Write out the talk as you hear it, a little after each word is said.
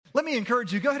me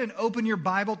encourage you, go ahead and open your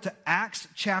Bible to Acts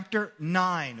chapter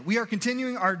 9. We are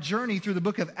continuing our journey through the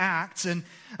book of Acts. And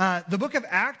the book of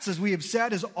Acts, as we have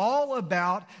said, is all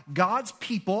about God's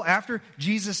people. After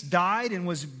Jesus died and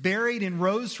was buried and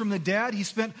rose from the dead, he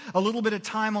spent a little bit of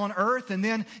time on earth, and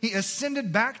then he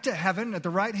ascended back to heaven at the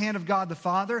right hand of God the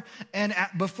Father. And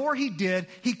before he did,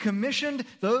 he commissioned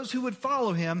those who would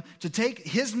follow him to take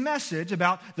his message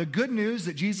about the good news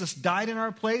that Jesus died in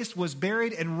our place, was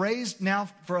buried, and raised now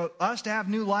for us to have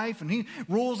new life, and he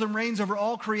rules and reigns over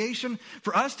all creation,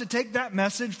 for us to take that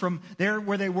message from there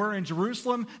where they were in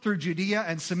Jerusalem through Judea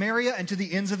and Samaria and to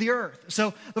the ends of the earth.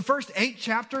 So the first 8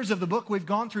 chapters of the book we've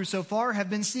gone through so far have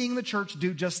been seeing the church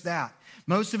do just that.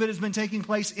 Most of it has been taking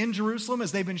place in Jerusalem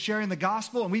as they've been sharing the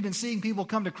gospel, and we've been seeing people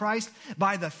come to Christ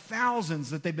by the thousands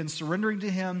that they've been surrendering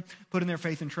to him, putting their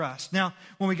faith and trust. Now,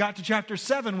 when we got to chapter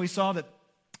 7, we saw that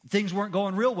things weren't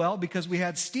going real well because we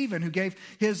had Stephen who gave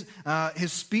his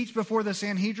speech before the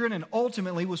Sanhedrin and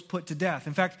ultimately was put to death.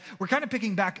 In fact, we're kind of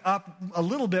picking back up a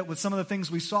little bit with some of the things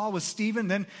we saw with Stephen.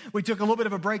 Then we took a little bit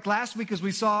of a break last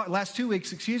 2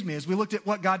 weeks, as we looked at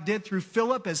what God did through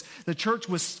Philip as the church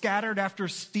was scattered after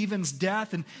Stephen's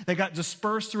death and they got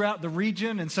dispersed throughout the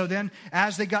region. And so then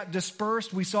as they got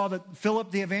dispersed, we saw that Philip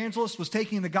the evangelist was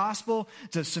taking the gospel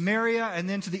to Samaria and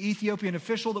then to the Ethiopian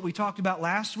official that we talked about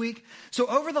last week. So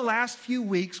over the last few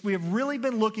weeks, we have really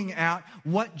been looking at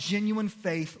what genuine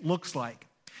faith looks like.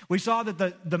 We saw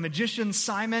that the magician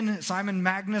Simon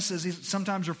Magnus, as he's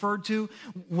sometimes referred to,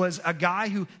 was a guy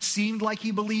who seemed like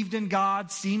he believed in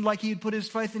God, seemed like he had put his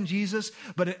faith in Jesus,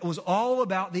 but it was all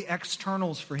about the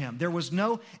externals for him. There was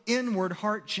no inward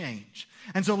heart change.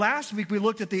 And so last week we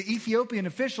looked at the Ethiopian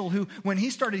official who, when he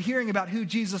started hearing about who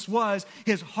Jesus was,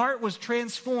 his heart was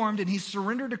transformed and he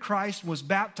surrendered to Christ, was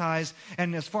baptized,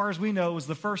 and as far as we know, was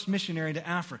the first missionary to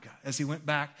Africa as he went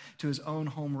back to his own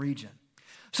home region.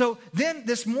 So then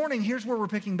this morning, here's where we're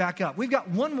picking back up. We've got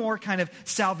one more kind of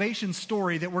salvation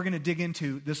story that we're going to dig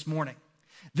into this morning.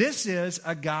 This is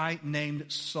a guy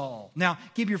named Saul. Now,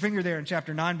 keep your finger there in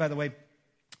chapter 9, by the way.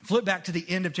 Flip back to the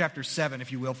end of chapter 7,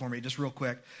 if you will, for me, just real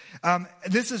quick.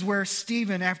 This is where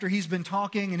Stephen, after he's been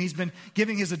talking and he's been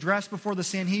giving his address before the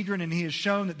Sanhedrin, and he has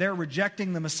shown that they're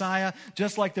rejecting the Messiah,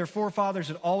 just like their forefathers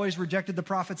had always rejected the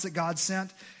prophets that God sent.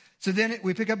 So then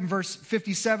we pick up in verse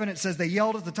 57, it says, they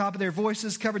yelled at the top of their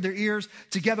voices, covered their ears,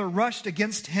 together rushed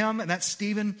against him, and that's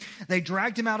Stephen. They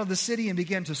dragged him out of the city and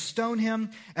began to stone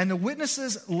him, and the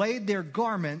witnesses laid their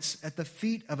garments at the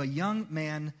feet of a young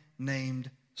man named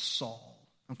Saul.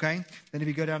 Okay? Then if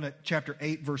you go down to chapter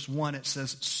 8, verse 1, it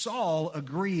says, Saul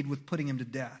agreed with putting him to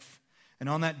death. And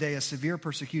on that day, a severe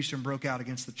persecution broke out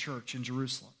against the church in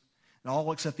Jerusalem. And all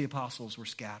except the apostles were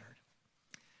scattered.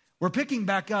 We're picking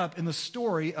back up in the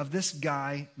story of this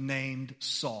guy named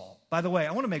Saul. By the way,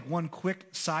 I want to make one quick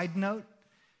side note.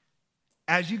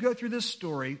 As you go through this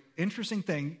story, interesting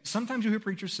thing, sometimes you hear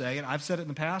preachers say, and I've said it in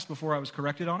the past before I was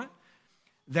corrected on it,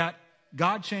 that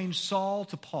God changed Saul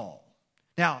to Paul.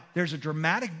 Now, there's a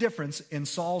dramatic difference in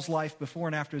Saul's life before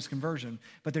and after his conversion,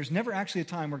 but there's never actually a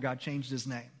time where God changed his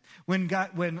name.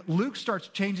 When Luke starts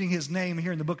changing his name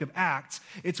here in the book of Acts,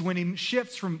 it's when he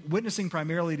shifts from witnessing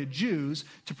primarily to Jews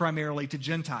to primarily to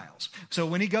Gentiles. So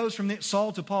when he goes from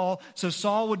Saul to Paul, so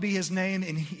Saul would be his name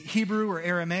in Hebrew or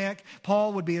Aramaic.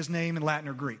 Paul would be his name in Latin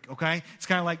or Greek, okay? It's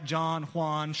kind of like John,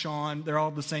 Juan, Sean. They're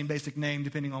all the same basic name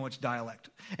depending on which dialect.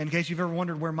 In case you've ever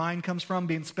wondered where mine comes from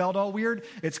being spelled all weird,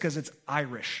 it's because it's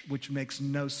Irish, which makes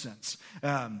no sense.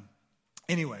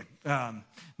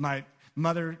 My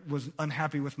mother was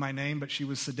unhappy with my name, but she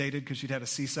was sedated because she'd had a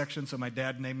C-section, so my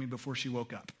dad named me before she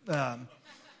woke up.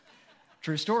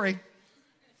 True story.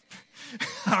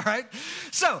 All right.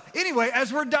 So anyway,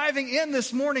 as we're diving in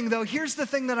this morning, though, here's the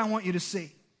thing that I want you to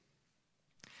see.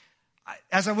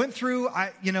 As I went through,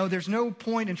 there's no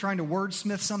point in trying to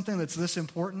wordsmith something that's this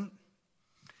important.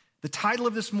 The title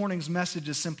of this morning's message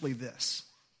is simply this: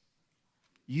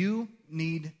 you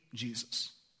need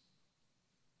Jesus.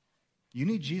 You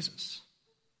need Jesus.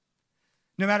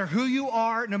 No matter who you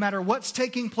are, no matter what's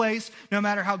taking place, no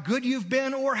matter how good you've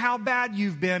been or how bad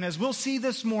you've been, as we'll see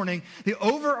this morning, the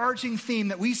overarching theme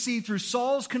that we see through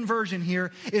Saul's conversion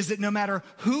here is that no matter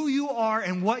who you are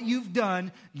and what you've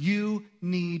done, you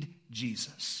need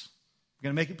Jesus. We're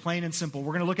going to make it plain and simple.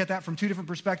 We're going to look at that from 2 different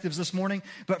perspectives this morning.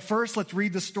 But first, let's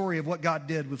read the story of what God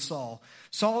did with Saul.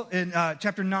 Saul in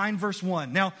chapter 9, verse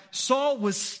 1. Now, Saul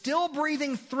was still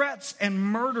breathing threats and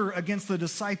murder against the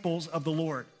disciples of the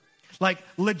Lord. Like,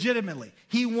 legitimately,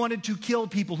 he wanted to kill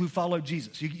people who followed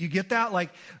Jesus. You get that?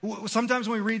 Like, sometimes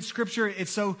when we read scripture,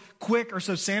 it's so quick or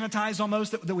so sanitized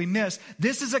almost that we miss.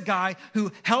 This is a guy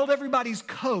who held everybody's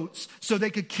coats so they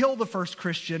could kill the first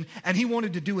Christian, and he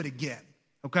wanted to do it again,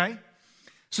 okay?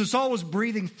 So Saul was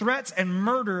breathing threats and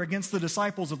murder against the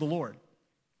disciples of the Lord.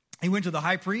 He went to the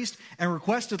high priest and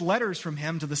requested letters from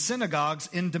him to the synagogues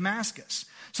in Damascus,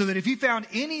 so that if he found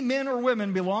any men or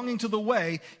women belonging to the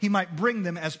way, he might bring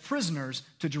them as prisoners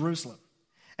to Jerusalem.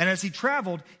 And as he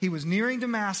traveled, he was nearing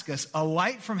Damascus. A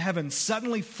light from heaven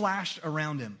suddenly flashed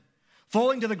around him.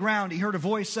 Falling to the ground, he heard a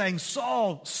voice saying,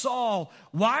 "Saul, Saul,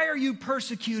 why are you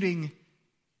persecuting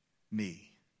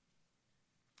me?"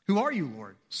 "Who are you,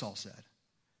 Lord?" Saul said.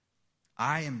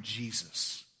 "I am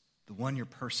Jesus, the one you're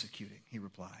persecuting," he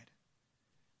replied.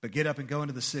 "But get up and go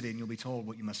into the city, and you'll be told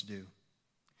what you must do."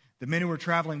 The men who were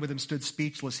traveling with him stood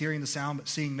speechless, hearing the sound but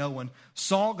seeing no one.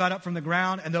 Saul got up from the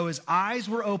ground, and though his eyes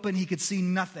were open, he could see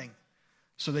nothing.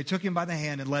 So they took him by the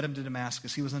hand and led him to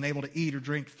Damascus. He was unable to eat or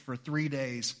drink for 3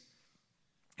 days.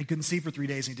 He couldn't see for 3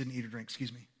 days, and he didn't eat or drink,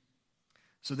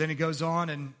 So then he goes on,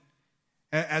 and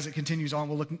as it continues on,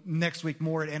 we'll look next week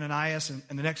more at Ananias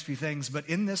and the next few things. But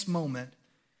in this moment,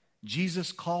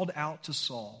 Jesus called out to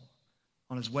Saul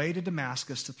on his way to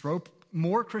Damascus to throw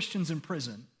more Christians in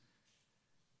prison.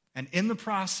 And in the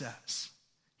process,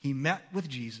 he met with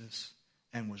Jesus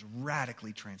and was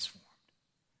radically transformed.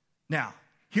 Now,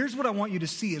 here's what I want you to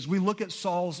see as we look at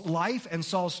Saul's life and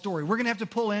Saul's story. We're going to have to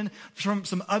pull in from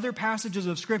some other passages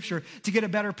of Scripture to get a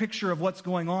better picture of what's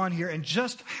going on here and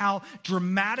just how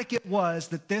dramatic it was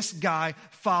that this guy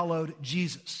followed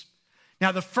Jesus.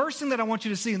 Now, the first thing that I want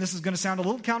you to see, and this is going to sound a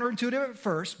little counterintuitive at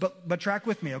first, but track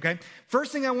with me, okay?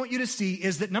 First thing I want you to see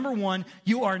is that, number one,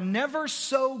 you are never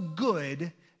so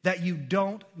good that you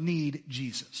don't need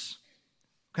Jesus,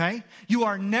 okay? You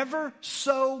are never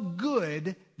so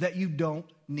good that you don't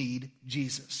need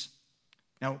Jesus.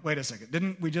 Now, wait a second.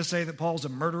 Didn't we just say that Paul's a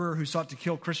murderer who sought to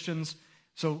kill Christians?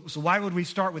 So why would we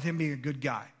start with him being a good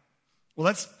guy? Well,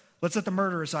 let's set the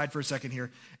murder aside for a second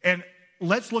here, and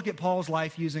let's look at Paul's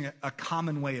life using a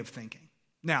common way of thinking.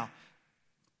 Now,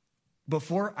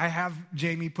 before I have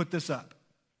Jamie put this up,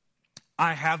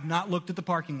 I have not looked at the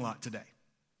parking lot today.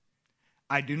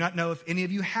 I do not know if any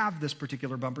of you have this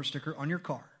particular bumper sticker on your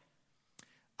car.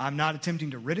 I'm not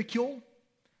attempting to ridicule.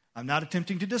 I'm not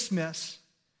attempting to dismiss,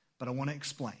 but I want to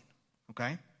explain,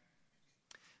 okay?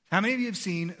 How many of you have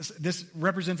seen, this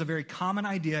represents a very common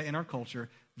idea in our culture,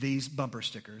 these bumper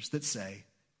stickers that say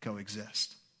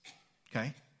coexist,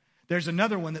 okay? There's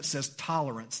another one that says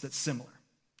tolerance that's similar.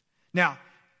 Now,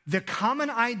 the common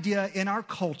idea in our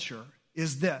culture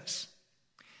is this: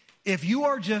 if you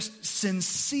are just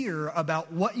sincere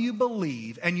about what you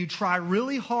believe and you try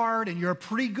really hard and you're a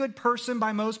pretty good person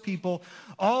by most people,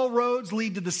 all roads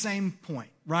lead to the same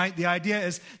point, right? The idea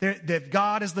is that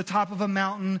God is the top of a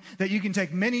mountain, that you can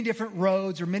take many different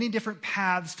roads or many different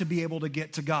paths to be able to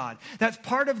get to God. That's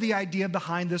part of the idea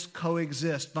behind this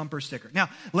coexist bumper sticker. Now,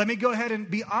 let me go ahead and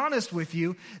be honest with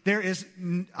you.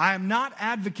 I am not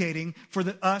advocating for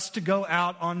us to go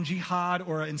out on jihad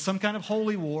or in some kind of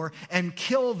holy war and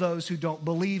kill those who don't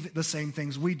believe the same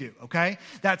things we do, okay?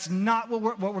 That's not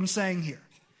what I'm saying here.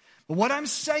 But what I'm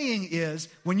saying is,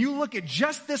 when you look at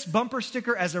just this bumper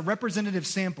sticker as a representative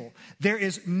sample, there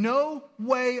is no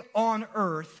way on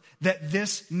earth that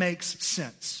this makes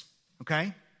sense,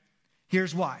 okay?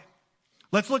 Here's why.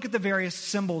 Let's look at the various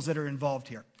symbols that are involved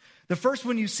here. The first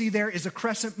one you see there is a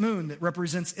crescent moon that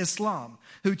represents Islam,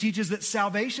 who teaches that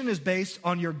salvation is based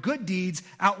on your good deeds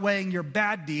outweighing your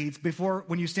bad deeds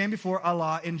when you stand before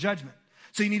Allah in judgment.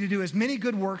 So you need to do as many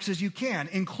good works as you can,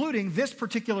 including this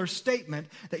particular statement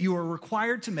that you are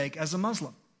required to make as a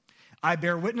Muslim. I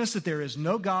bear witness that there is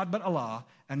no God but Allah,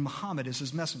 and Muhammad is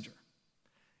his messenger.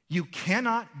 You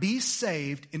cannot be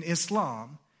saved in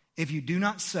Islam if you do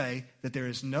not say that there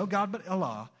is no God but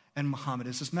Allah, and Muhammad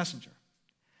is his messenger.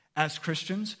 As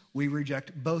Christians, we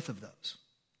reject both of those.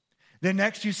 Then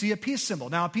next you see a peace symbol.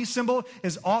 Now, a peace symbol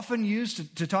is often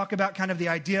used to talk about kind of the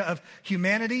idea of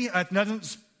humanity. It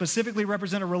doesn't specifically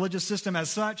represent a religious system as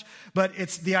such, but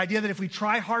it's the idea that if we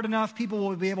try hard enough, people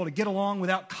will be able to get along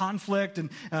without conflict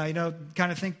and,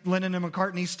 kind of think Lennon and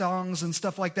McCartney songs and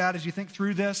stuff like that as you think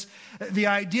through this. The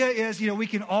idea is, we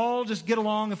can all just get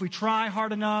along if we try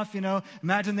hard enough.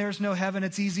 Imagine there's no heaven.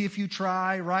 It's easy if you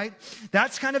try, right?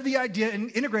 That's kind of the idea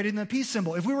integrated in the peace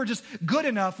symbol. If we were just good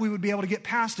enough, we would be able to get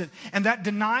past it. And that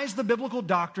denies the biblical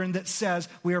doctrine that says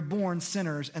we are born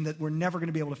sinners and that we're never going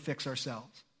to be able to fix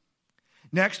ourselves.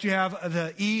 Next, you have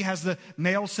the E has the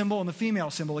male symbol and the female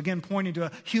symbol, again, pointing to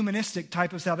a humanistic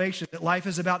type of salvation, that life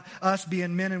is about us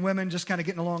being men and women just kind of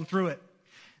getting along through it.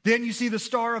 Then you see the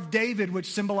Star of David, which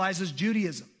symbolizes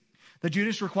Judaism. The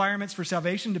Jewish requirements for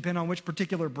salvation depend on which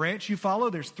particular branch you follow.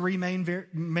 There's three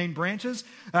main branches.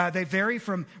 They vary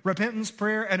from repentance,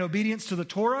 prayer, and obedience to the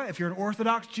Torah, if you're an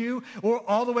Orthodox Jew, or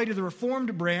all the way to the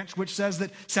Reformed branch, which says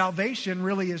that salvation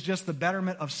really is just the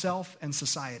betterment of self and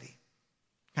society.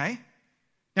 Okay?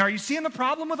 Now, are you seeing the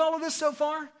problem with all of this so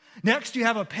far? Next, you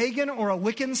have a pagan or a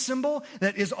Wiccan symbol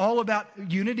that is all about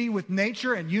unity with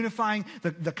nature and unifying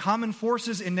the common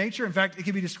forces in nature. In fact, it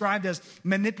can be described as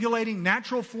manipulating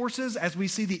natural forces as we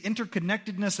see the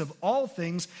interconnectedness of all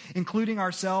things, including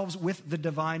ourselves, with the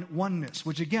divine oneness,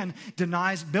 which again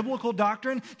denies biblical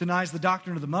doctrine, denies the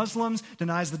doctrine of the Muslims,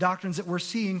 denies the doctrines that we're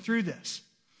seeing through this.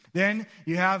 Then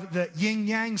you have the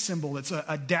yin-yang symbol. It's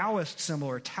a Taoist symbol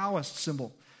or a Taoist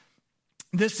symbol.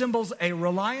 This symbol's a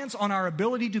reliance on our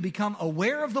ability to become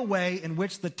aware of the way in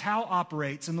which the Tao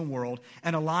operates in the world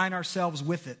and align ourselves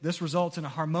with it. This results in a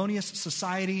harmonious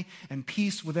society and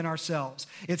peace within ourselves.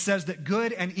 It says that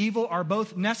good and evil are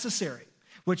both necessary,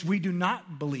 which we do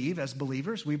not believe as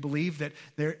believers. We believe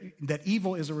that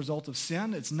evil is a result of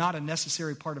sin. It's not a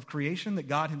necessary part of creation, that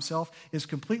God himself is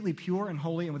completely pure and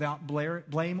holy and without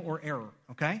blame or error,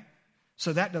 okay?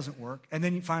 So that doesn't work. And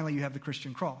then finally you have the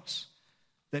Christian cross.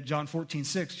 That John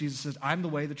 14:6, Jesus says, I'm the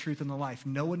way, the truth, and the life.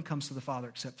 No one comes to the Father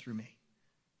except through me.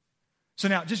 So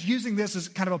now, just using this as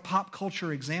kind of a pop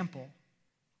culture example,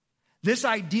 this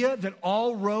idea that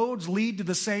all roads lead to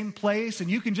the same place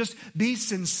and you can just be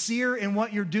sincere in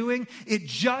what you're doing, it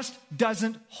just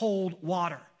doesn't hold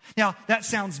water. Now, that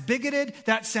sounds bigoted,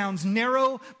 that sounds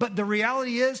narrow, but the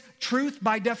reality is, truth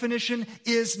by definition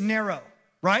is narrow,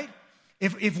 right?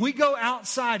 If we go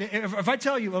outside, if I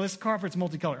tell you, well, this carpet's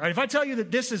multicolored, right? If I tell you that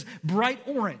this is bright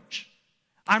orange,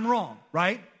 I'm wrong,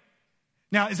 right?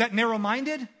 Now, is that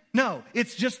narrow-minded? No,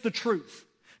 it's just the truth.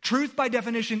 Truth, by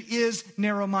definition, is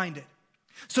narrow-minded.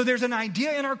 So there's an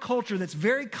idea in our culture that's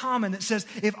very common that says,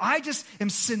 if I just am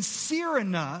sincere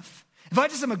enough, if I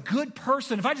just am a good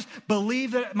person, if I just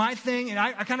believe that my thing, and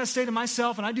I kind of stay to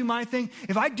myself and I do my thing,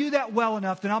 if I do that well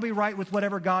enough, then I'll be right with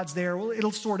whatever God's there. Well,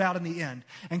 it'll sort out in the end.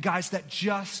 And guys, that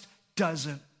just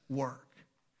doesn't work.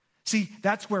 See,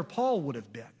 that's where Paul would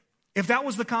have been. If that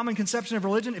was the common conception of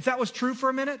religion, if that was true for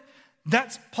a minute,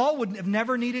 Paul would have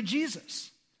never needed Jesus.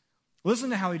 Listen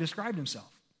to how he described himself.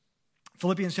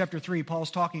 Philippians chapter 3, Paul's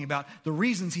talking about the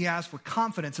reasons he has for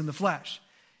confidence in the flesh.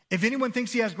 If anyone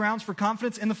thinks he has grounds for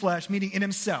confidence in the flesh, meaning in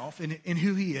himself, in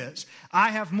who he is,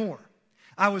 I have more.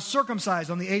 I was circumcised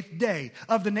on the 8th day,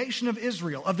 of the nation of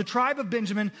Israel, of the tribe of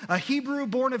Benjamin, a Hebrew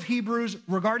born of Hebrews,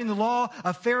 regarding the law,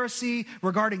 a Pharisee,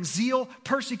 regarding zeal,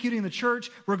 persecuting the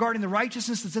church, regarding the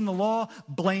righteousness that's in the law,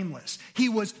 blameless. He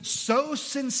was so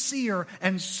sincere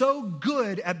and so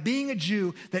good at being a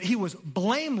Jew that he was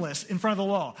blameless in front of the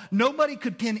law. Nobody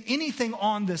could pin anything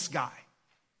on this guy.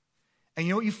 And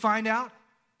you know what you find out?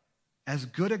 As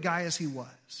good a guy as he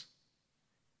was,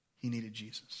 he needed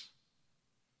Jesus.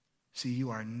 See, you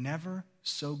are never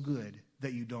so good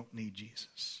that you don't need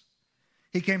Jesus.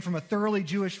 He came from a thoroughly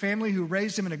Jewish family who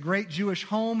raised him in a great Jewish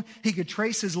home. He could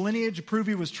trace his lineage to prove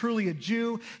he was truly a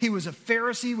Jew. He was a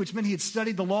Pharisee, which meant he had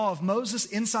studied the law of Moses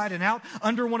inside and out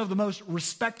under one of the most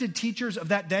respected teachers of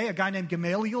that day, a guy named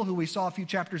Gamaliel, who we saw a few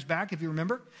chapters back, if you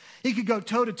remember. He could go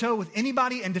toe-to-toe with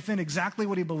anybody and defend exactly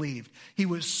what he believed. He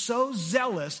was so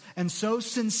zealous and so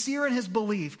sincere in his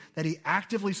belief that he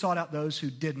actively sought out those who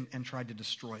didn't and tried to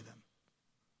destroy them.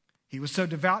 He was so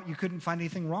devout you couldn't find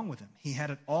anything wrong with him. He had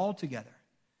it all together.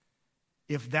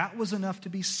 If that was enough to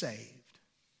be saved,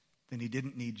 then he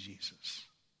didn't need Jesus.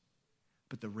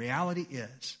 But the reality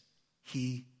is,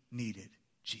 he needed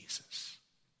Jesus.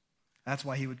 That's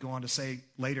why he would go on to say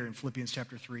later in Philippians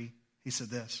chapter 3, he said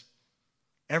this,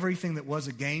 everything that was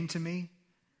a gain to me,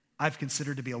 I've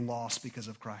considered to be a loss because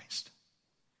of Christ.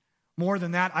 More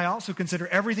than that, I also consider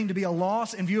everything to be a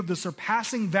loss in view of the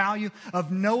surpassing value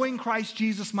of knowing Christ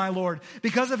Jesus my Lord.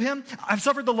 Because of him, I've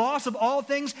suffered the loss of all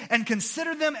things and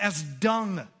consider them as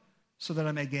dung so that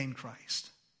I may gain Christ.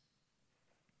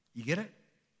 You get it?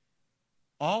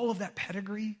 All of that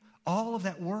pedigree, all of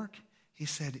that work, he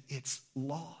said, it's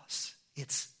loss.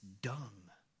 It's dung.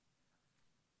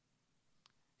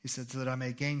 He said, so that I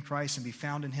may gain Christ and be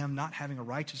found in him, not having a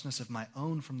righteousness of my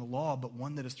own from the law, but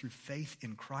one that is through faith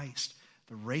in Christ,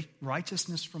 the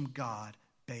righteousness from God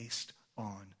based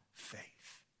on faith.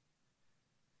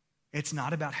 It's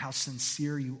not about how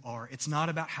sincere you are. It's not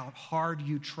about how hard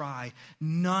you try.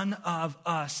 None of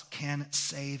us can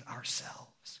save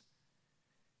ourselves.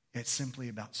 It's simply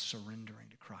about surrendering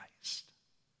to Christ.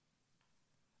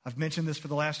 I've mentioned this for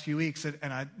the last few weeks, and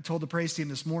I told the praise team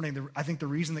this morning, I think the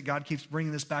reason that God keeps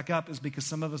bringing this back up is because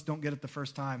some of us don't get it the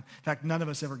first time. In fact, none of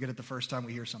us ever get it the first time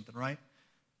we hear something, right?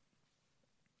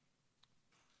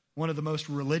 One of the most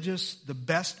religious, the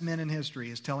best men in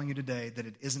history is telling you today that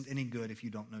it isn't any good if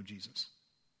you don't know Jesus.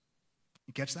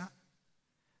 You catch that?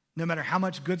 No matter how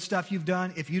much good stuff you've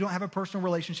done, if you don't have a personal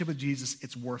relationship with Jesus,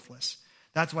 it's worthless.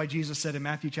 That's why Jesus said in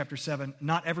Matthew chapter 7,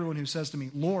 not everyone who says to me,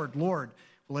 Lord, Lord,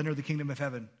 will enter the kingdom of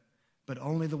heaven, but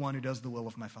only the one who does the will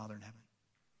of my Father in heaven.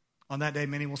 On that day,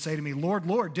 many will say to me, Lord,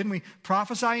 Lord, didn't we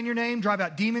prophesy in your name, drive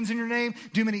out demons in your name,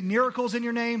 do many miracles in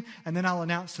your name? And then I'll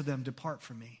announce to them, depart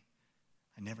from me.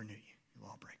 I never knew you, you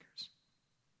lawbreakers.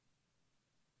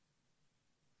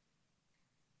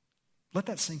 Let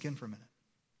that sink in for a minute.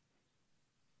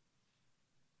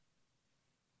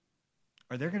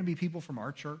 Are there going to be people from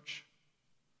our church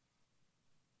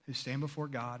who stand before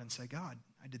God and say, God,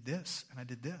 I did this, and I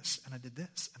did this, and I did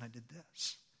this, and I did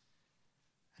this.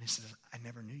 And he says, I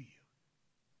never knew you.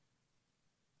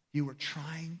 You were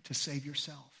trying to save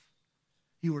yourself.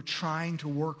 You were trying to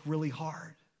work really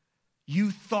hard.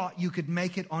 You thought you could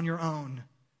make it on your own,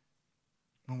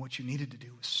 when what you needed to do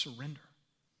was surrender.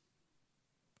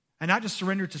 And not just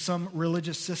surrender to some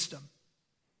religious system.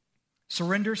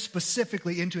 Surrender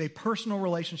specifically into a personal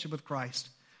relationship with Christ.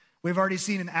 We've already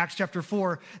seen in Acts chapter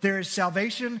 4, there is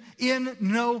salvation in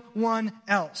no one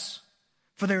else.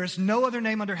 For there is no other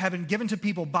name under heaven given to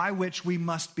people by which we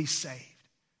must be saved.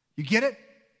 You get it?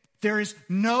 There is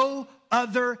no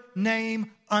other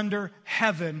name under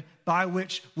heaven by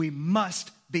which we must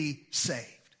be saved.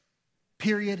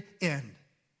 Period. End.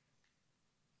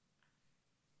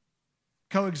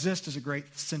 Coexist is a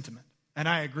great sentiment. And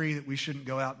I agree that we shouldn't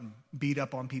go out and beat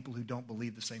up on people who don't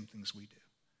believe the same things we do.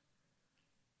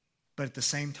 But at the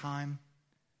same time,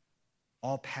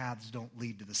 all paths don't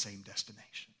lead to the same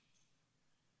destination.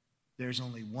 There's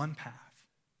only one path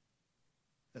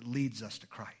that leads us to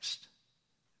Christ,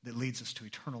 that leads us to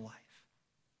eternal life.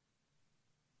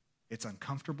 It's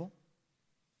uncomfortable.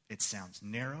 It sounds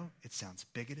narrow. It sounds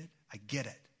bigoted. I get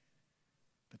it.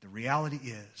 But the reality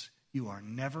is, you are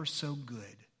never so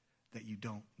good that you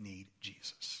don't need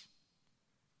Jesus.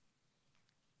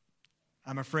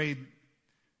 I'm afraid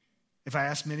if I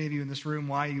asked many of you in this room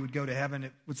why you would go to heaven,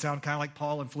 it would sound kind of like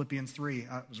Paul in Philippians 3.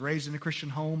 I was raised in a Christian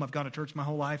home. I've gone to church my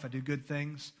whole life. I do good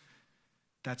things.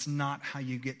 That's not how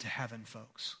you get to heaven,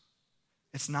 folks.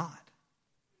 It's not.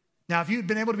 Now, if you had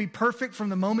been able to be perfect from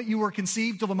the moment you were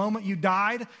conceived till the moment you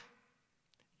died,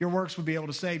 your works would be able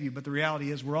to save you. But the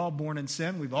reality is we're all born in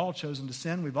sin. We've all chosen to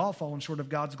sin. We've all fallen short of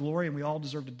God's glory, and we all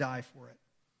deserve to die for it.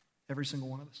 Every single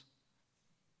one of us.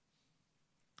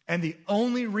 And the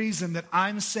only reason that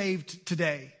I'm saved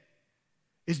today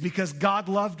is because God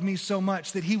loved me so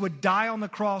much that he would die on the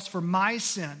cross for my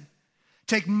sin,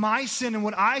 take my sin and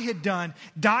what I had done,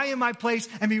 die in my place,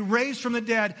 and be raised from the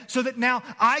dead so that now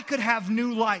I could have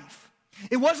new life.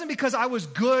 It wasn't because I was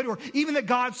good or even that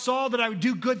God saw that I would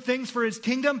do good things for his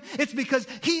kingdom. It's because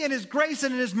he in his grace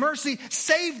and in his mercy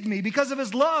saved me because of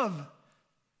his love,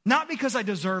 not because I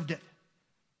deserved it.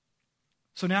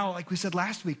 So now, like we said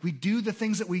last week, we do the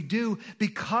things that we do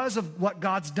because of what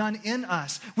God's done in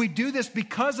us. We do this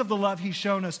because of the love he's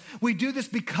shown us. We do this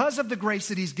because of the grace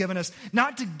that he's given us,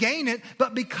 not to gain it,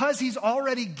 but because he's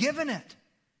already given it.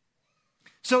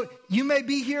 So you may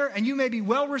be here and you may be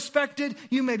well respected,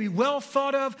 you may be well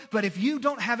thought of, but if you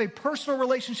don't have a personal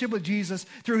relationship with Jesus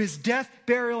through his death,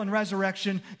 burial, and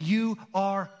resurrection, you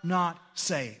are not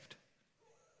saved.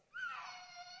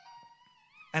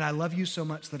 And I love you so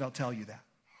much that I'll tell you that.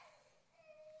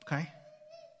 Okay?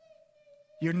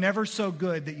 You're never so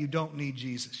good that you don't need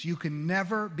Jesus. You can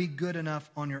never be good enough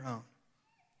on your own.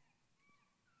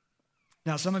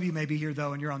 Now, some of you may be here,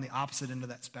 though, and you're on the opposite end of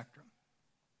that spectrum.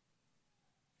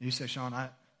 You say, Sean,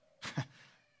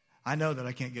 I know that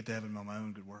I can't get to heaven by my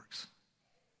own good works.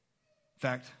 In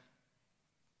fact,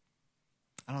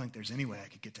 I don't think there's any way I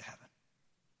could get to heaven.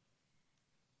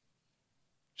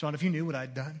 Sean, if you knew what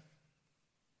I'd done,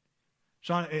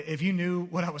 Sean, if you knew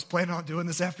what I was planning on doing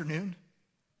this afternoon,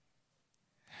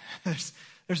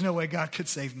 there's no way God could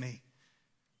save me.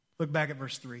 Look back at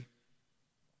verse 3.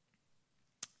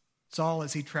 Saul,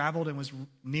 as he traveled and was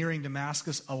nearing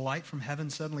Damascus, a light from heaven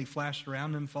suddenly flashed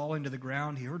around him. Falling to the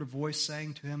ground, he heard a voice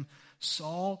saying to him,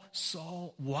 Saul,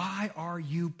 Saul, why are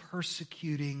you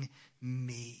persecuting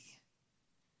me?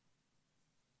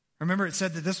 Remember, it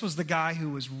said that this was the guy who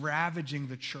was ravaging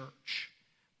the church,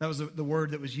 That was the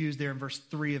word that was used there in verse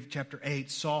 3 of chapter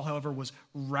 8. Saul, however, was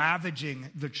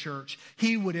ravaging the church.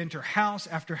 He would enter house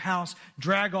after house,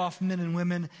 drag off men and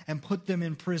women, and put them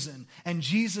in prison. And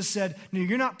Jesus said, no,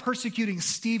 you're not persecuting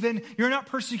Stephen. You're not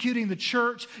persecuting the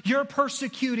church. You're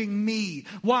persecuting me.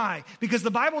 Why? Because the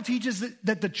Bible teaches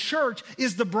that the church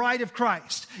is the bride of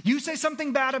Christ. You say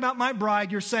something bad about my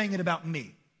bride, you're saying it about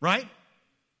me, right?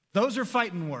 Those are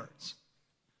fighting words.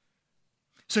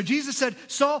 So Jesus said,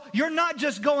 Saul, you're not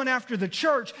just going after the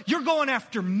church, you're going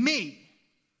after me.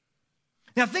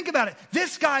 Now think about it.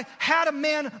 This guy had a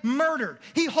man murdered.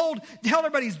 He held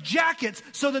everybody's jackets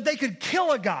so that they could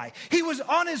kill a guy. He was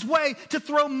on his way to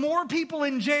throw more people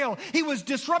in jail. He was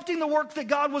disrupting the work that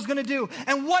God was going to do.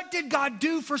 And what did God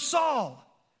do for Saul?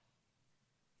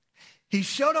 He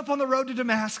showed up on the road to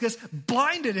Damascus,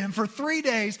 blinded him for 3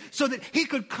 days so that he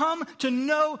could come to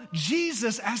know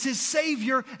Jesus as his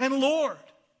Savior and Lord.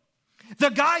 The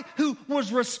guy who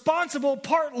was responsible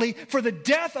partly for the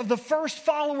death of the first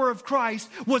follower of Christ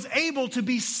was able to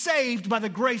be saved by the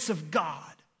grace of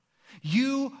God.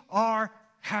 You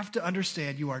have to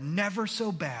understand you are never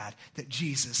so bad that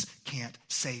Jesus can't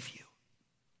save you.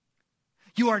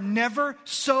 You are never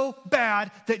so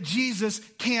bad that Jesus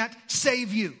can't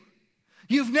save you.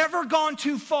 You've never gone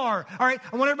too far. All right,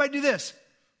 I want everybody to do this,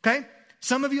 okay?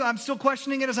 Some of you, I'm still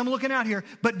questioning it as I'm looking out here,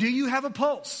 but do you have a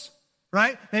pulse?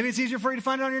 Right? Maybe it's easier for you to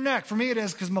find it on your neck. For me, it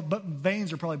is because my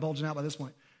veins are probably bulging out by this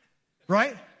point.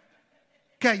 Right?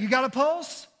 Okay, you got a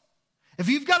pulse? If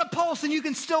you've got a pulse, then you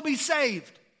can still be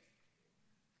saved.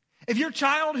 If your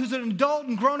child who's an adult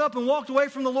and grown up and walked away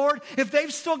from the Lord, if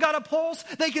they've still got a pulse,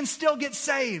 they can still get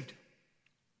saved.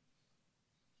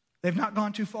 They've not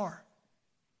gone too far.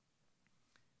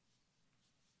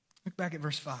 Look back at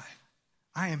verse 5.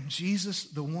 I am Jesus,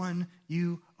 the one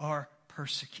you are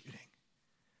persecuting.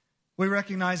 We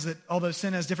recognize that although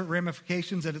sin has different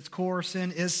ramifications, at its core,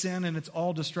 sin is sin and it's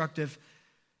all destructive.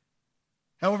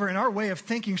 However, in our way of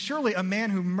thinking, surely a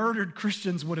man who murdered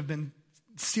Christians would have been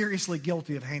seriously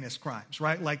guilty of heinous crimes,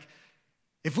 right? Like,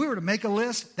 if we were to make a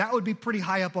list, that would be pretty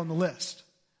high up on the list.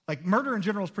 Like, murder in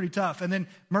general is pretty tough. And then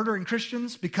murdering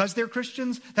Christians because they're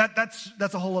Christians, that's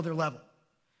a whole other level.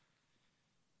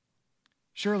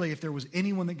 Surely, if there was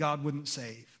anyone that God wouldn't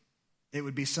save, it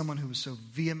would be someone who was so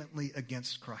vehemently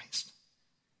against Christ.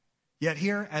 Yet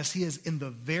here, as he is in the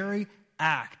very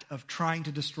act of trying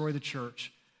to destroy the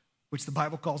church, which the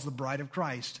Bible calls the bride of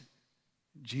Christ,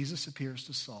 Jesus appears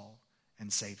to Saul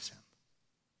and saves him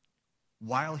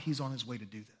while he's on his way to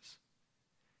do this.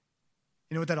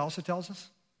 You know what that also tells us?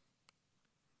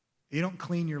 You don't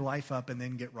clean your life up and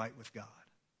then get right with God.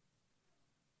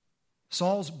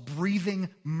 Saul's breathing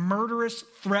murderous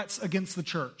threats against the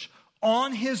church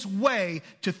on his way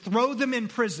to throw them in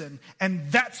prison,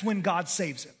 and that's when God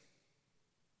saves him.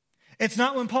 It's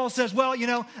not when Paul says, well, you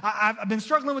know, I've been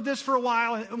struggling with this for a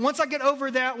while, and once I get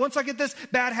over that, once I get this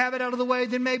bad habit out of the way,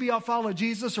 then maybe I'll follow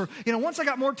Jesus, or, you know, once I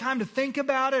got more time to think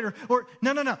about it, or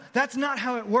no. That's not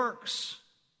how it works.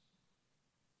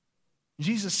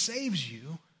 Jesus saves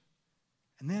you,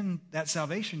 and then that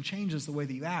salvation changes the way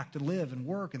that you act and live and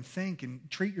work and think and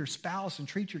treat your spouse and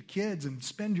treat your kids and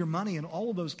spend your money and all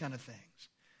of those kind of things.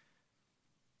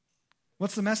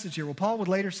 What's the message here? Well, Paul would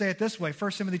later say it this way.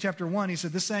 1 Timothy chapter 1, he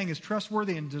said, this saying is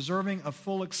trustworthy and deserving of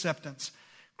full acceptance.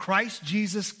 Christ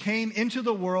Jesus came into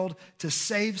the world to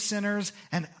save sinners,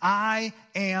 and I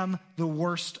am the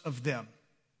worst of them.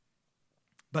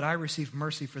 But I received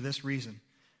mercy for this reason,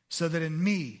 so that in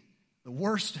me, the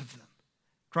worst of them,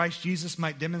 Christ Jesus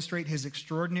might demonstrate his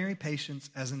extraordinary patience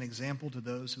as an example to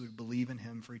those who would believe in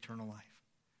him for eternal life.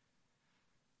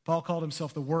 Paul called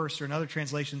himself the worst, or in other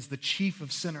translations, the chief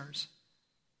of sinners,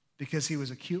 because he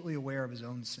was acutely aware of his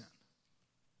own sin.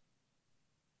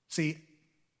 See,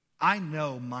 I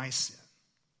know my sin.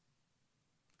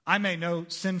 I may know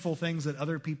sinful things that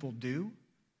other people do,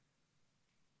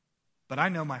 but I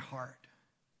know my heart.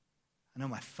 I know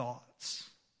my thoughts.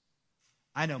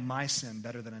 I know my sin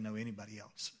better than I know anybody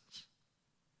else's.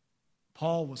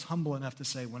 Paul was humble enough to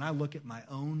say, when I look at my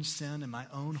own sin and my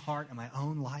own heart and my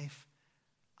own life,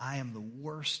 I am the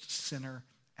worst sinner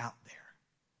out there,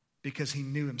 because he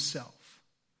knew himself.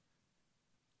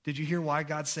 Did you hear why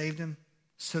God saved him?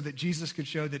 So that Jesus could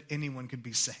show that anyone could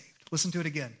be saved. Listen to it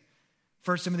again.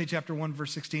 1 Timothy chapter 1,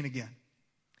 verse 16 again.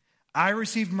 I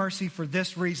received mercy for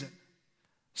this reason,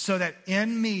 so that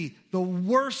in me, the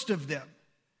worst of them,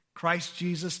 Christ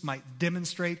Jesus might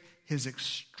demonstrate his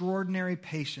extraordinary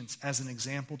patience as an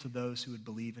example to those who would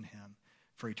believe in him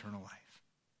for eternal life.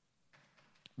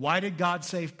 Why did God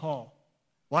save Paul?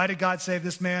 Why did God save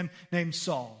this man named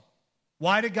Saul?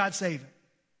 Why did God save him?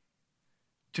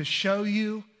 To show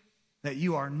you that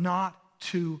you are not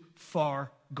too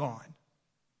far gone.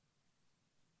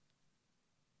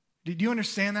 Do you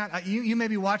understand that? You may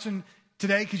be watching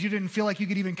today because you didn't feel like you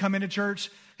could even come into church.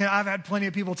 And I've had plenty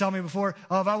of people tell me before,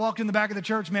 oh, if I walked in the back of the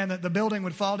church, man, the building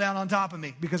would fall down on top of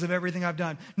me because of everything I've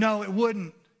done. No, it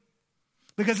wouldn't.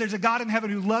 Because there's a God in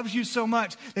heaven who loves you so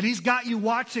much that he's got you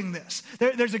watching this.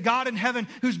 There's a God in heaven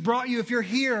who's brought you, if you're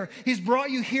here, he's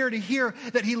brought you here to hear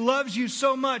that he loves you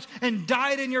so much and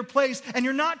died in your place, and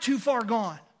you're not too far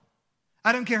gone.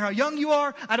 I don't care how young you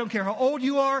are. I don't care how old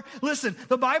you are. Listen,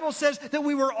 the Bible says that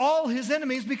we were all his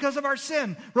enemies because of our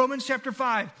sin. Romans chapter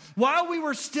 5. While we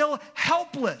were still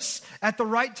helpless, at the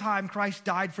right time, Christ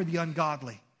died for the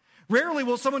ungodly. Rarely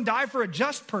will someone die for a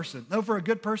just person, though for a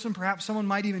good person, perhaps someone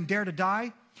might even dare to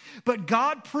die. But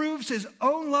God proves his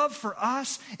own love for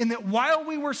us in that while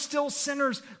we were still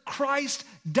sinners, Christ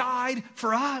died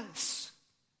for us.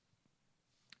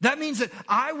 That means that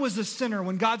I was a sinner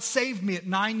when God saved me at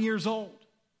 9 years old.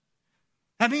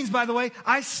 That means, by the way,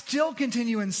 I still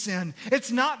continue in sin.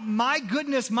 It's not my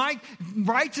goodness, my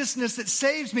righteousness that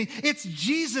saves me. It's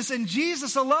Jesus and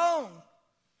Jesus alone.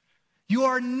 You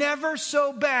are never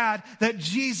so bad that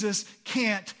Jesus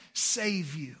can't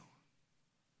save you.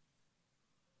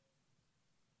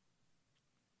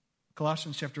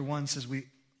 Colossians chapter 1 says we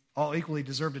all equally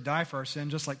deserve to die for our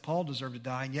sin, just like Paul deserved to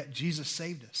die, and yet Jesus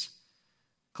saved us.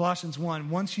 Colossians 1,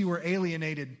 once you were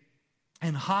alienated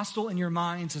and hostile in your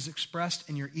minds as expressed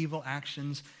in your evil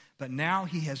actions, but now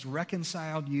he has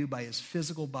reconciled you by his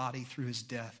physical body through his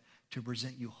death to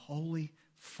present you holy,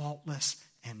 faultless,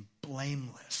 and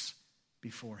blameless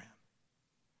before him.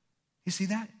 You see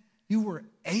that? You were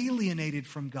alienated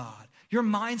from God. Your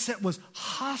mindset was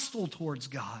hostile towards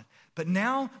God. But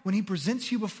now, when he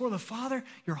presents you before the Father,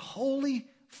 you're holy,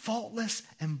 faultless,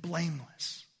 and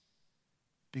blameless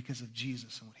because of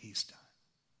Jesus and what he's done.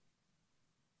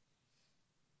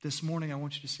 This morning, I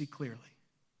want you to see clearly.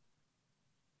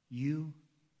 You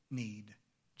need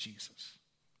Jesus.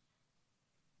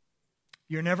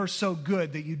 You're never so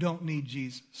good that you don't need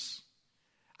Jesus.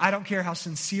 I don't care how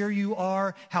sincere you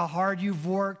are, how hard you've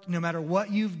worked, no matter what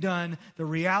you've done, the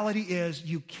reality is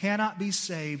you cannot be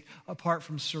saved apart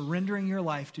from surrendering your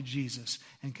life to Jesus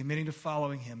and committing to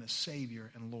following him as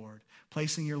Savior and Lord,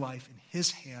 placing your life in his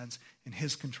hands, in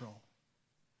his control.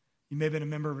 You may have been a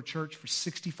member of a church for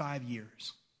 65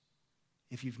 years.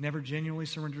 If you've never genuinely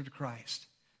surrendered to Christ,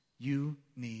 you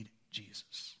need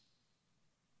Jesus.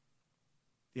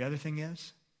 The other thing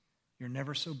is, you're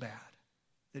never so bad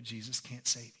that Jesus can't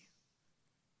save you.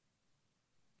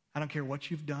 I don't care what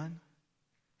you've done.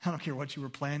 I don't care what you were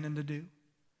planning to do.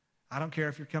 I don't care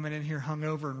if you're coming in here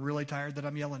hungover and really tired that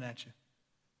I'm yelling at you.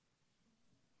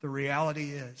 The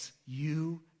reality is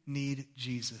you need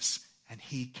Jesus and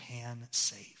he can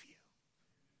save you.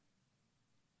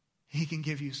 He can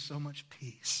give you so much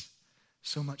peace,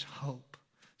 so much hope,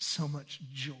 so much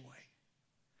joy.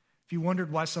 If you wondered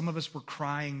why some of us were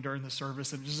crying during the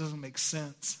service and it just doesn't make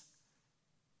sense,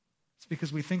 it's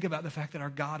because we think about the fact that our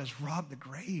God has robbed the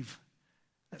grave.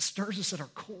 That stirs us at our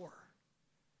core.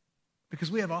 Because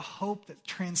we have a hope that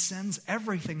transcends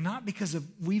everything, not because of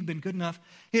we've been good enough.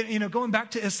 You know, going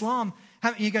back to Islam,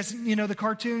 you guys, you know the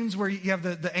cartoons where you have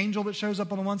the angel that shows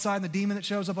up on the one side and the demon that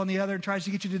shows up on the other and tries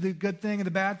to get you to do the good thing and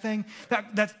the bad thing?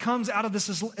 That comes out of this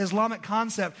Islamic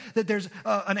concept that there's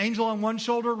an angel on one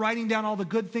shoulder writing down all the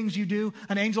good things you do,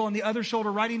 an angel on the other shoulder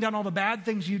writing down all the bad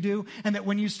things you do, and that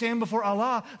when you stand before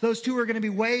Allah, those two are going to be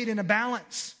weighed in a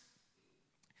balance.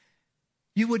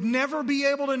 You would never be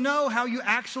able to know how you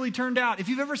actually turned out. If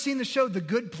you've ever seen the show The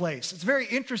Good Place, it's a very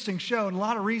interesting show and a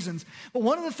lot of reasons. But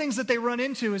one of the things that they run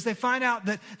into is they find out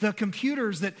that the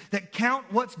computers that count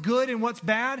what's good and what's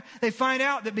bad, they find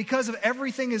out that because of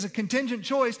everything is a contingent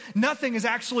choice, nothing is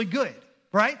actually good.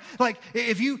 Right? Like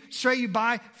if you say you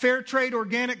buy fair trade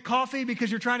organic coffee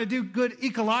because you're trying to do good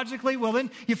ecologically, well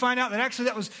then you find out that actually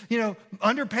that was,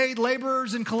 underpaid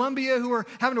laborers in Colombia who are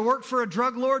having to work for a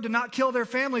drug lord to not kill their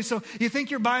family. So you think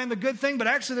you're buying the good thing, but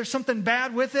actually there's something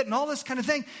bad with it and all this kind of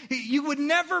thing. You would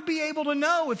never be able to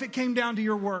know if it came down to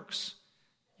your works,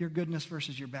 your goodness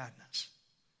versus your badness.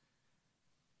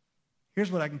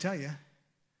 Here's what I can tell you.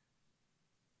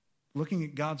 Looking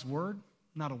at God's word,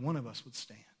 not a one of us would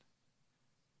stand.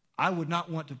 I would not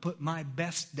want to put my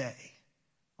best day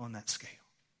on that scale.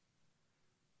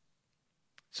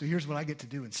 So here's what I get to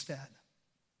do instead.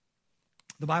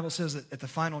 The Bible says that at the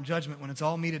final judgment, when it's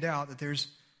all meted out, that there's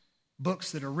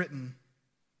books that are written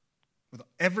with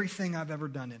everything I've ever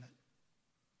done in it.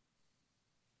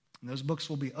 And those books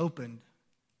will be opened,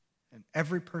 and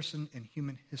every person in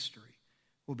human history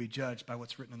will be judged by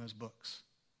what's written in those books.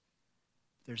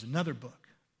 There's another book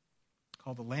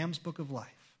called the Lamb's Book of Life.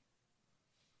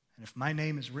 And if my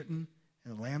name is written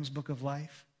in the Lamb's Book of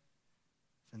Life,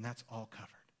 then that's all covered.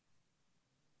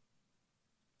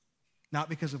 Not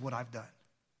because of what I've done,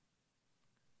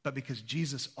 but because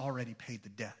Jesus already paid the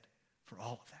debt for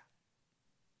all of that.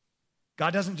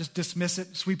 God doesn't just dismiss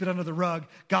it, sweep it under the rug.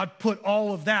 God put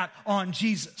all of that on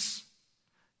Jesus.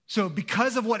 So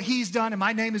because of what he's done, and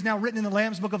my name is now written in the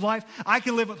Lamb's Book of Life, I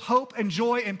can live with hope and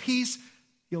joy and peace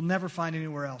you'll never find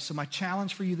anywhere else. So my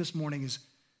challenge for you this morning is,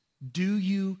 do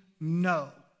you know?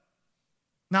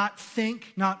 Not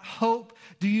think, not hope.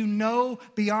 Do you know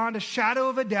beyond a shadow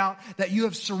of a doubt that you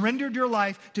have surrendered your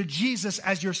life to Jesus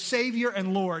as your Savior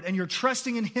and Lord, and you're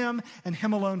trusting in him and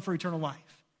him alone for eternal life?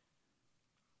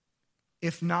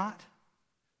 If not,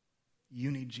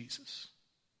 you need Jesus.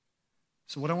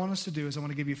 So what I want us to do is I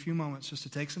want to give you a few moments just to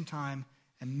take some time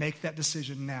and make that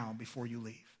decision now before you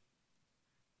leave.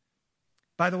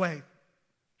 By the way,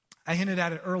 I hinted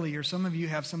at it earlier. Some of you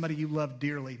have somebody you love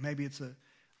dearly. Maybe it's an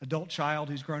adult child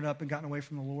who's grown up and gotten away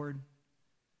from the Lord.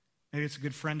 Maybe it's a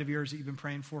good friend of yours that you've been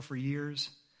praying for years.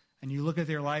 And you look at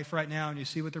their life right now and you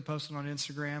see what they're posting on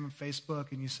Instagram and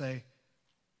Facebook and you say,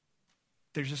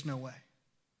 there's just no way.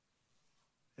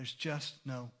 There's just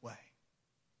no way.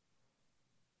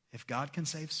 If God can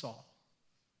save Saul,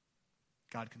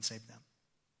 God can save them.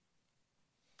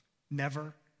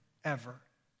 Never, ever,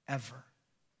 ever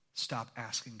stop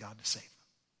asking God to save them.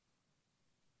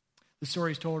 The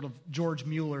story is told of George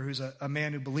Mueller, who's a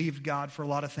man who believed God for a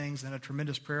lot of things and had a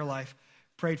tremendous prayer life,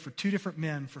 prayed for 2 different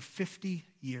men for 50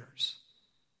 years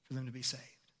for them to be saved.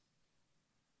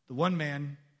 The one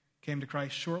man came to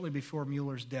Christ shortly before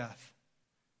Mueller's death.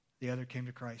 The other came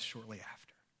to Christ shortly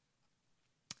after.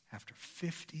 After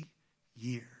 50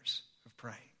 years of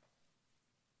praying.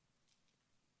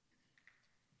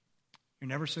 You're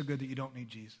never so good that you don't need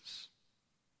Jesus.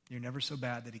 You're never so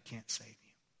bad that he can't save you.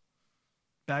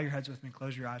 Bow your heads with me,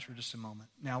 close your eyes for just a moment.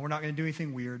 Now, we're not going to do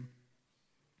anything weird.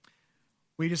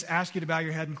 We just ask you to bow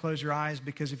your head and close your eyes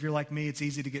because if you're like me, it's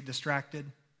easy to get distracted.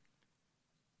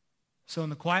 So in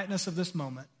the quietness of this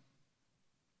moment,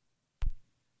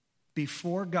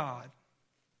 before God,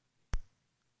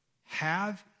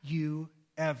 have you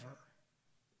ever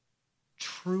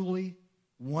truly,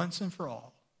 once and for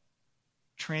all,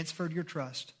 transferred your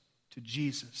trust to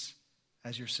Jesus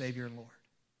as your Savior and Lord?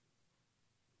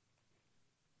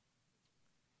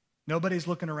 Nobody's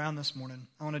looking around this morning.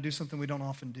 I want to do something we don't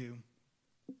often do.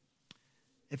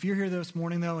 If you're here this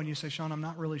morning, though, and you say, Sean, I'm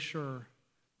not really sure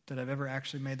that I've ever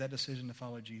actually made that decision to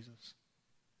follow Jesus,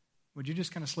 would you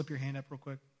just kind of slip your hand up real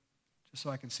quick? Just so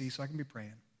I can see, so I can be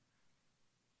praying.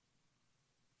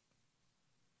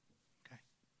 Okay.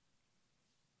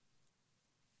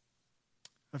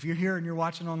 If you're here and you're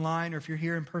watching online, or if you're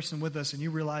here in person with us and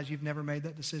you realize you've never made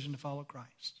that decision to follow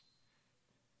Christ,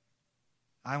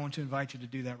 I want to invite you to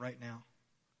do that right now.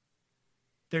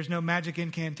 There's no magic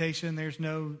incantation. There's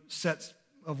no sets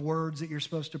of words that you're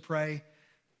supposed to pray.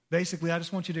 Basically, I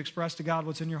just want you to express to God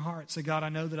what's in your heart. Say, God, I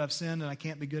know that I've sinned and I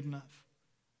can't be good enough.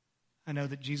 I know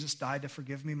that Jesus died to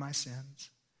forgive me my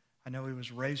sins. I know he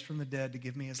was raised from the dead to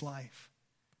give me his life.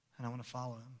 And I want to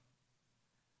follow him.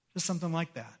 Just something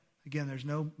like that. Again, there's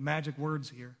no magic words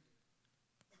here.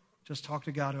 Just talk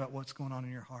to God about what's going on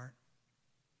in your heart.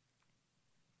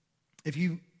 If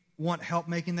you want help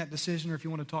making that decision, or if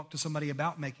you want to talk to somebody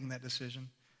about making that decision,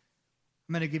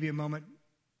 I'm going to give you a moment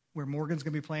where Morgan's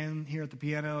going to be playing here at the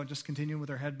piano and just continuing with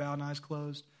her head bowed and eyes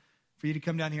closed, for you to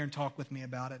come down here and talk with me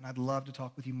about it. And I'd love to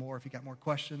talk with you more if you got more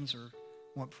questions or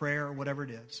want prayer or whatever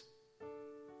it is.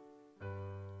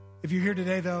 If you're here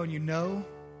today, though, and you know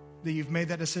that you've made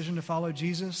that decision to follow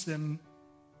Jesus, then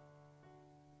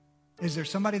is there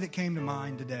somebody that came to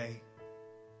mind today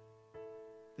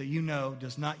that you know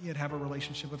does not yet have a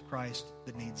relationship with Christ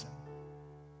that needs him?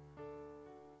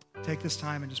 Take this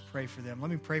time and just pray for them.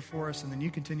 Let me pray for us, and then you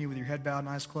continue with your head bowed and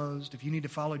eyes closed. If you need to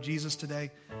follow Jesus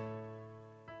today,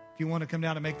 if you want to come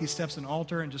down and make these steps an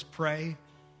altar and just pray,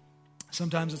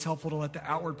 sometimes it's helpful to let the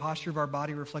outward posture of our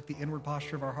body reflect the inward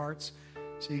posture of our hearts.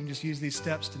 So you can just use these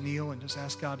steps to kneel and just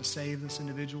ask God to save this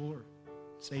individual or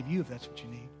save you if that's what you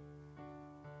need.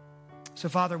 So,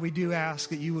 Father, we do ask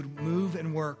that you would move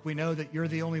and work. We know that you're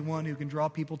the only one who can draw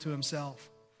people to himself.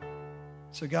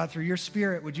 So, God, through your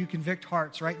Spirit, would you convict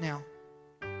hearts right now?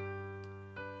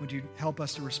 Would you help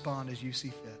us to respond as you see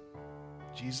fit?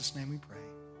 In Jesus' name we pray.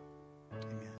 Amen.